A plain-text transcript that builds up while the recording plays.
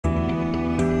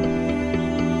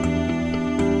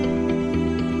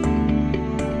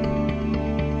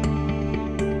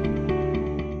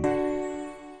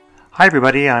Hi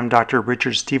everybody, I'm Dr.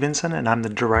 Richard Stevenson and I'm the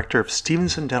Director of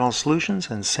Stevenson Dental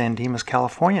Solutions in San Dimas,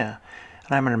 California.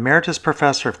 And I'm an Emeritus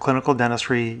Professor of Clinical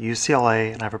Dentistry at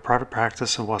UCLA and I have a private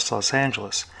practice in West Los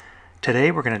Angeles.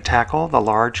 Today we're going to tackle the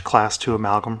large Class II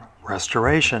amalgam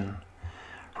restoration.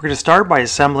 We're going to start by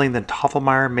assembling the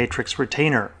Toffelmeier matrix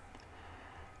retainer.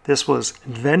 This was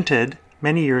invented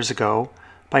many years ago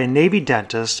by a Navy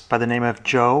dentist by the name of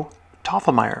Joe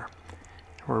Toffelmeier.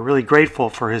 We're really grateful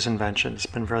for his invention. It's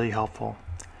been really helpful.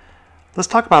 Let's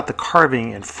talk about the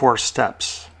carving in 4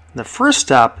 steps. The first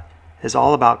step is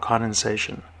all about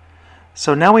condensation.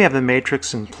 So now we have the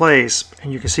matrix in place,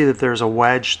 and you can see that there's a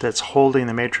wedge that's holding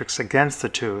the matrix against the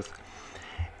tooth.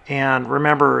 And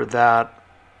remember that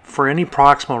for any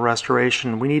proximal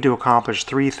restoration, we need to accomplish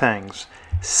 3 things: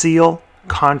 seal,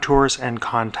 contours, and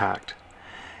contact.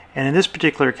 And in this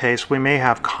particular case, we may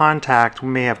have contact, we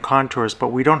may have contours, but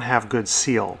we don't have good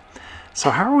seal. So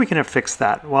how are we going to fix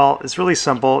that? Well, it's really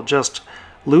simple. Just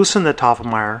loosen the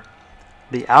Toffelmeier,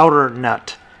 the outer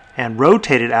nut, and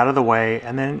rotate it out of the way,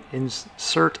 and then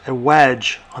insert a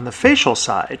wedge on the facial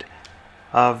side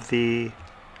of the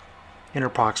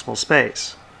interproximal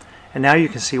space. And now you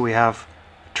can see we have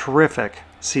terrific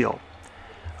seal.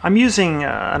 I'm using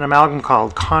an amalgam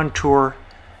called Contour.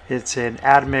 It's an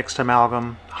admixed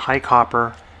amalgam, high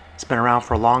copper. It's been around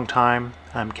for a long time.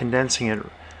 I'm condensing it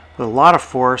with a lot of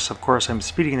force. Of course, I'm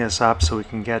speeding this up so we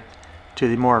can get to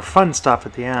the more fun stuff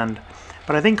at the end.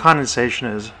 But I think condensation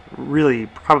is really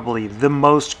probably the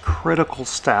most critical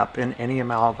step in any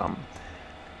amalgam.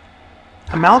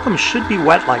 Amalgam should be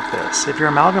wet like this. If your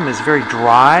amalgam is very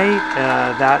dry,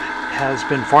 that has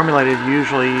been formulated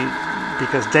usually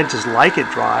because dentists like it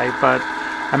dry, but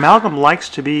amalgam likes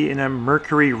to be in a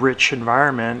mercury-rich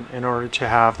environment in order to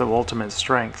have the ultimate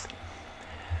strength.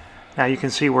 Now you can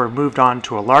see we're moved on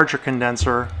to a larger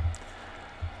condenser,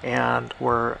 and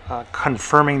we're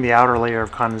confirming the outer layer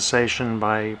of condensation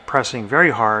by pressing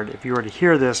very hard. If you were to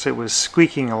hear this, it was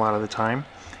squeaking a lot of the time,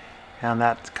 and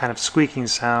that kind of squeaking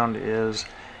sound is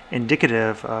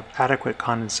indicative of adequate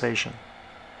condensation.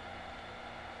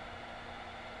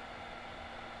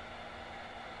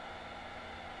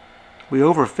 We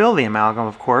overfill the amalgam,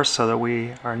 of course, so that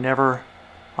we are never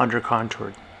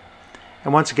under-contoured.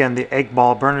 And once again, the egg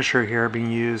ball burnisher here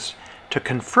being used to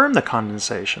confirm the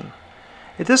condensation.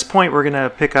 At this point, we're going to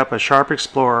pick up a sharp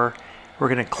explorer. We're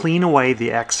going to clean away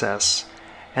the excess,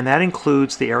 and that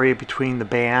includes the area between the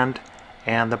band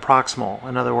and the proximal.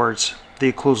 In other words,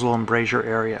 the occlusal embrasure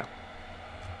area.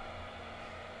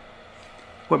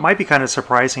 What might be kind of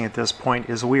surprising at this point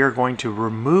is we are going to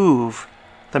remove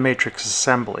the matrix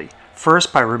assembly.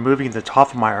 First by removing the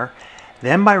Toffelmeier,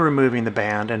 then by removing the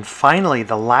band, and finally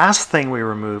the last thing we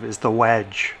remove is the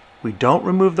wedge. We don't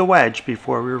remove the wedge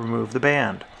before we remove the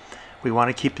band. We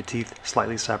want to keep the teeth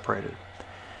slightly separated.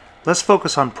 Let's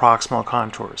focus on proximal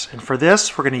contours, and for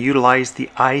this we're going to utilize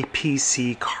the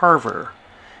IPC carver,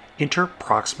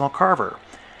 interproximal carver.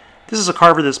 This is a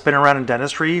carver that's been around in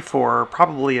dentistry for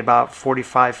probably about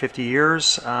 45-50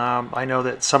 years. I know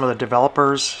that some of the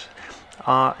developers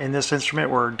in this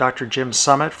instrument were Dr. Jim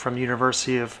Summit from the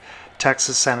University of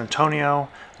Texas, San Antonio,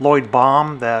 Lloyd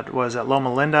Baum that was at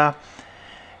Loma Linda,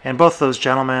 and both those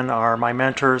gentlemen are my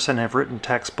mentors and have written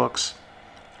textbooks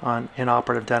on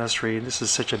inoperative dentistry. This is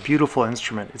such a beautiful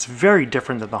instrument. It's very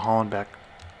different than the Hollenbeck.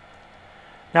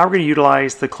 Now we're going to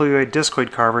utilize the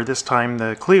𝐦𝐤𝐬𝐷iscoid carver, this time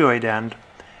the 𝐦𝐤oid end,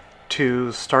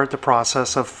 to start the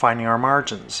process of finding our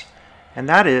margins. And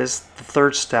that is the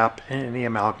 3rd step in the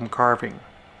amalgam carving.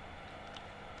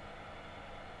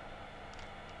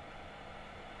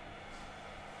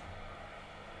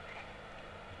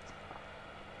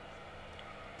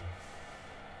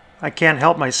 I can't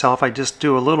help myself, I just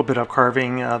do a little bit of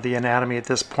carving the anatomy at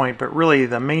this point, but really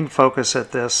the main focus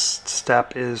at this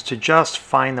step is to just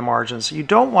find the margins. You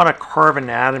don't want to carve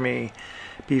anatomy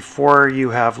before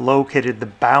you have located the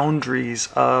boundaries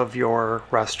of your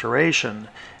restoration.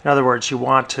 In other words, you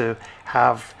want to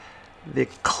have the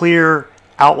clear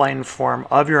outline form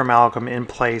of your amalgam in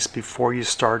place before you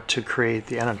start to create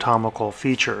the anatomical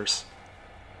features.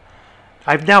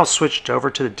 I've now switched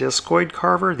over to the discoid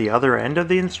carver, the other end of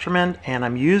the instrument, and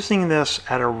I'm using this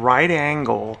at a right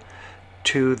angle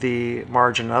to the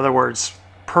margin. In other words,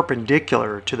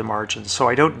 perpendicular to the margin, so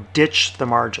I don't ditch the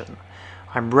margin.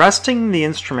 I'm resting the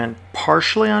instrument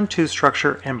partially on tooth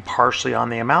structure and partially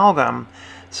on the amalgam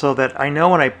so that I know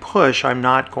when I push I'm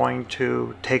not going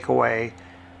to take away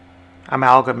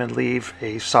amalgam and leave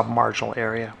a submarginal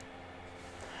area.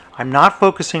 I'm not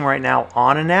focusing right now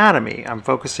on anatomy. I'm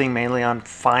focusing mainly on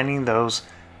finding those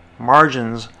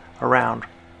margins around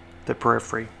the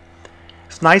periphery.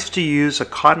 It's nice to use a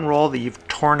cotton roll that you've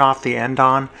torn off the end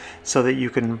on so that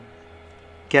you can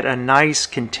get a nice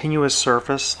continuous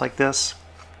surface like this.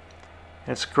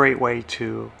 It's a great way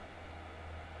to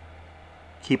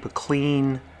keep a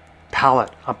clean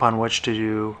palette upon which to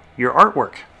do your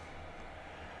artwork.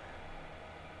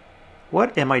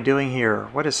 What am I doing here?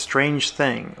 What a strange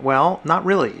thing. Well, not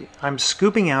really. I'm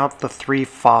scooping out the 3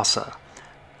 fossa.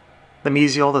 The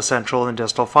mesial, the central, and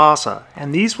distal fossa.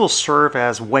 And these will serve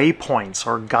as waypoints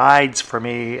or guides for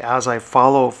me as I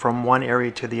follow from one area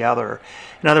to the other.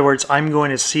 In other words, I'm going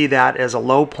to see that as a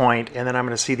low point, and then I'm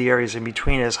going to see the areas in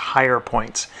between as higher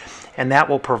points. And that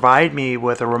will provide me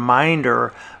with a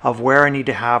reminder of where I need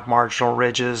to have marginal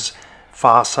ridges,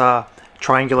 fossa,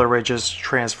 triangular ridges,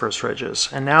 transverse ridges.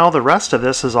 And now the rest of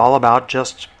this is all about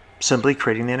just simply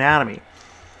creating the anatomy.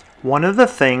 One of the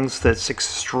things that's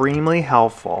extremely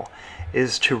helpful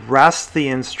is to rest the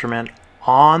instrument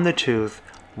on the tooth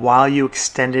while you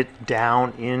extend it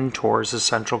down in towards the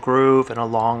central groove and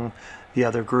along the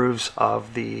other grooves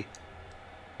of the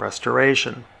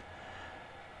restoration.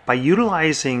 By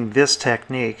utilizing this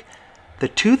technique, the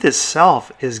tooth itself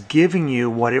is giving you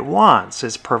what it wants.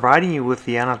 It's providing you with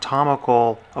the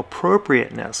anatomical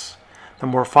appropriateness, the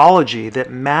morphology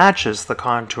that matches the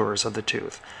contours of the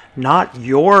tooth. Not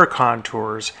your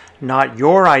contours, not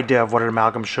your idea of what an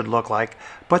amalgam should look like,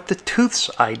 but the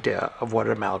tooth's idea of what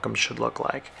an amalgam should look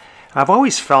like. And I've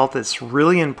always felt it's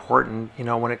really important,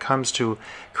 when it comes to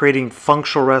creating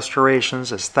functional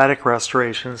restorations, aesthetic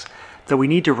restorations, that we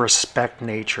need to respect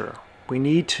nature. We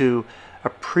need to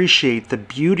appreciate the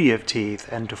beauty of teeth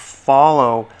and to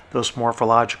follow those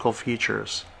morphological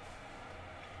features.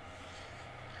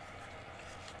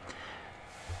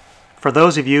 For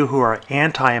those of you who are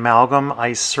anti-amalgam,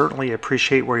 I certainly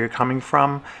appreciate where you're coming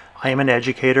from. I am an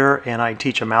educator and I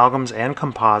teach amalgams and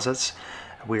composites.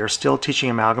 We are still teaching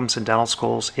amalgams in dental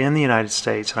schools in the United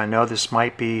States, and I know this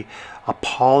might be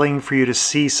appalling for you to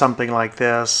see something like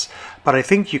this, but I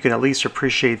think you can at least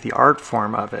appreciate the art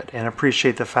form of it and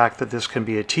appreciate the fact that this can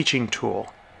be a teaching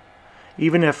tool.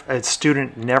 Even if a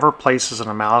student never places an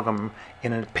amalgam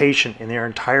in a patient in their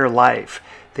entire life,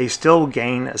 they still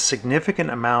gain a significant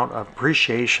amount of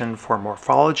appreciation for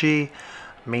morphology,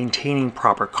 maintaining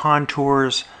proper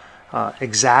contours,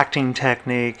 exacting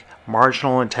technique,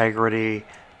 marginal integrity,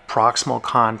 proximal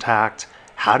contact,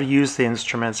 how to use the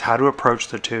instruments, how to approach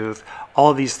the tooth.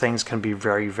 All of these things can be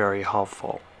very, very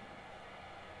helpful.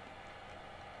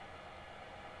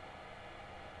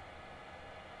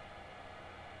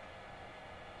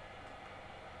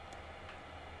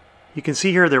 You can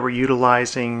see here that we're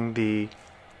utilizing the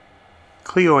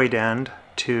𝐦𝐨𝐤𝐤 end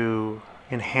to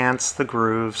enhance the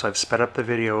grooves. I've sped up the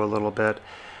video a little bit.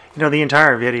 The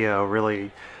entire video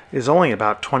really is only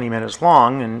about 20 minutes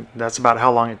long, and that's about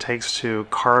how long it takes to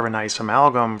carve a nice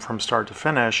amalgam from start to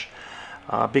finish,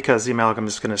 because the amalgam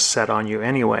is going to set on you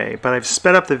anyway. But I've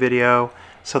sped up the video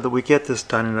so that we get this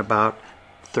done in about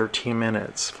 13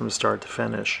 minutes from start to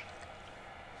finish.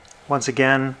 Once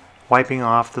again, wiping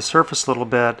off the surface a little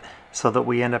bit so that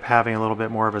we end up having a little bit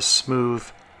more of a smooth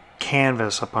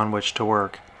canvas upon which to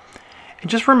work. And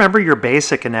just remember your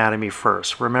basic anatomy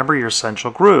first. Remember your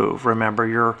central groove. Remember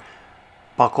your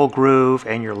buccal groove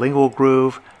and your lingual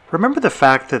groove. Remember the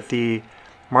fact that the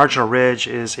marginal ridge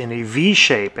is in a V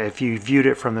shape if you viewed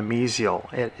it from the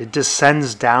mesial. It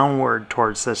descends downward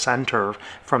towards the center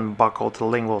from the buccal to the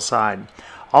lingual side.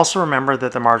 Also remember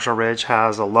that the marginal ridge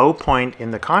has a low point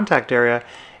in the contact area.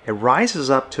 It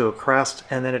rises up to a crest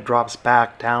and then it drops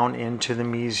back down into the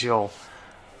mesial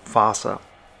fossa.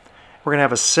 We're going to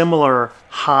have a similar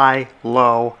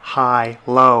high-low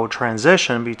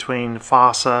transition between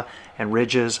fossa and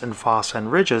ridges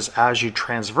as you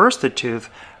transverse the tooth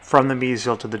from the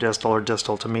mesial to the distal or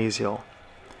distal to mesial.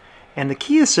 And the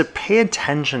key is to pay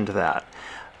attention to that.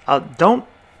 Don't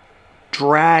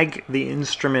drag the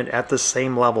instrument at the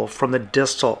same level from the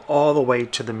distal all the way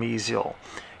to the mesial.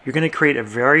 You're going to create a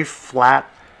very flat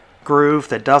groove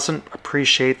that doesn't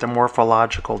appreciate the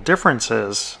morphological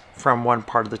differences from one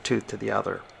part of the tooth to the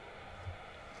other.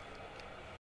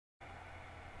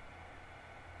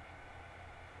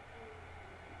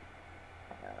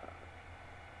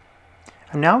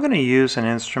 I'm now going to use an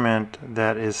instrument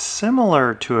that is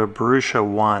similar to a Brucia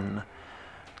 1.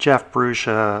 Jeff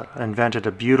Brucia invented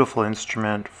a beautiful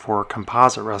instrument for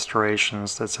composite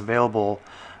restorations that's available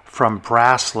from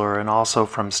Brasseler and also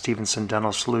from Stevenson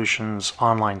Dental Solutions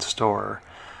online store.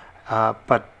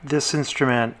 But this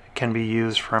instrument can be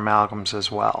used for amalgams as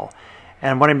well.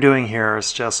 And what I'm doing here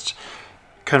is just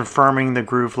confirming the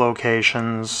groove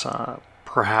locations,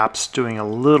 perhaps doing a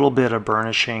little bit of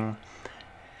burnishing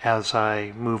as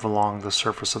I move along the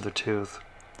surface of the tooth.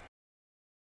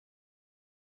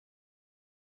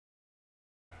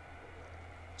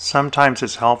 Sometimes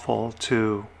it's helpful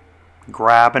to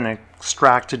grab an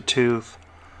extracted tooth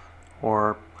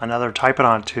or another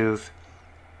typodont tooth,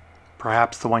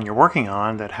 perhaps the one you're working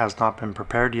on that has not been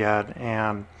prepared yet,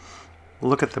 and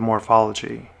look at the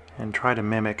morphology and try to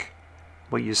mimic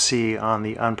what you see on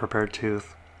the unprepared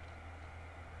tooth.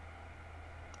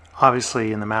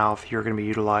 Obviously in the mouth you're going to be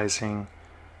utilizing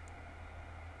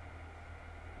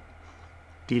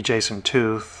the adjacent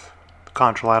tooth, the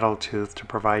contralateral tooth, to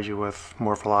provide you with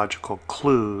morphological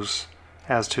clues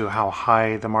as to how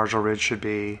high the marginal ridge should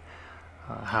be,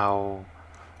 how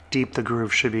deep the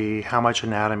groove should be, how much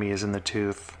anatomy is in the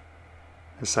tooth,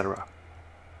 etc.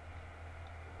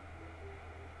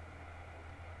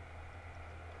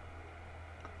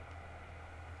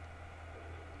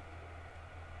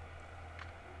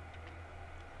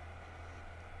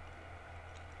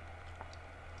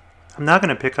 I'm now going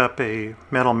to pick up a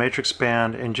metal matrix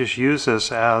band and just use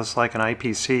this as like an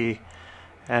IPC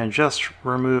and just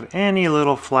remove any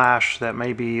little flash that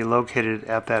may be located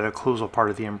at that occlusal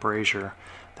part of the embrasure.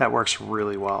 That works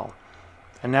really well.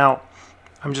 And now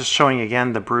I'm just showing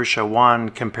again the Brucia 1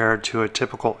 compared to a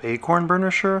typical acorn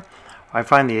burnisher. I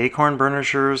find the acorn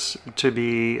burnishers to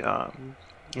be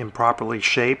improperly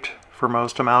shaped for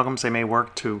most amalgams. They may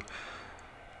work to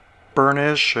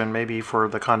burnish and maybe for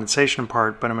the condensation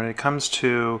part, but when it comes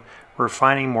to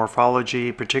refining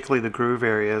morphology, particularly the groove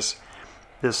areas,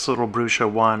 this little Brucia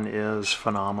 1 is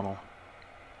phenomenal.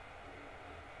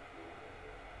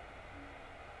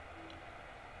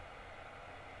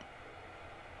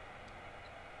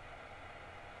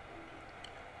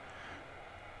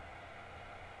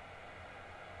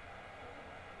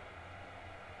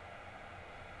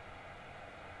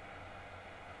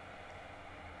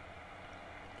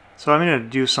 So I'm going to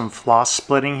do some floss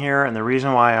splitting here, and the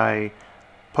reason why I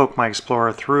poke my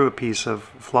Explorer through a piece of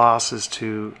floss is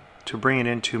to bring it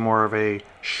into more of a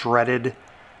shredded,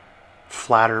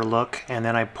 flatter look, and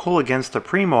then I pull against the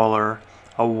premolar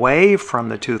away from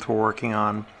the tooth we're working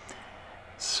on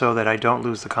so that I don't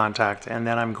lose the contact, and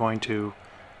then I'm going to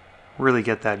really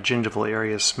get that gingival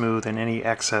area smooth and any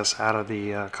excess out of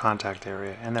the contact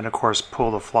area, and then of course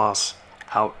pull the floss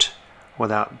out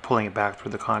without pulling it back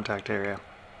through the contact area.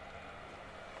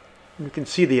 You can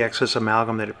see the excess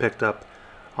amalgam that it picked up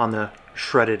on the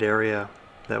shredded area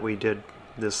that we did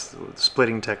this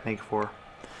splitting technique for.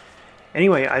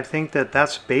 Anyway, I think that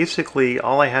that's basically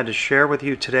all I had to share with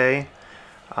you today.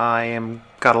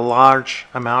 Got a large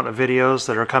amount of videos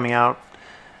that are coming out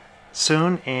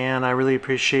soon, and I really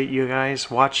appreciate you guys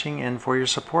watching and for your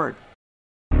support.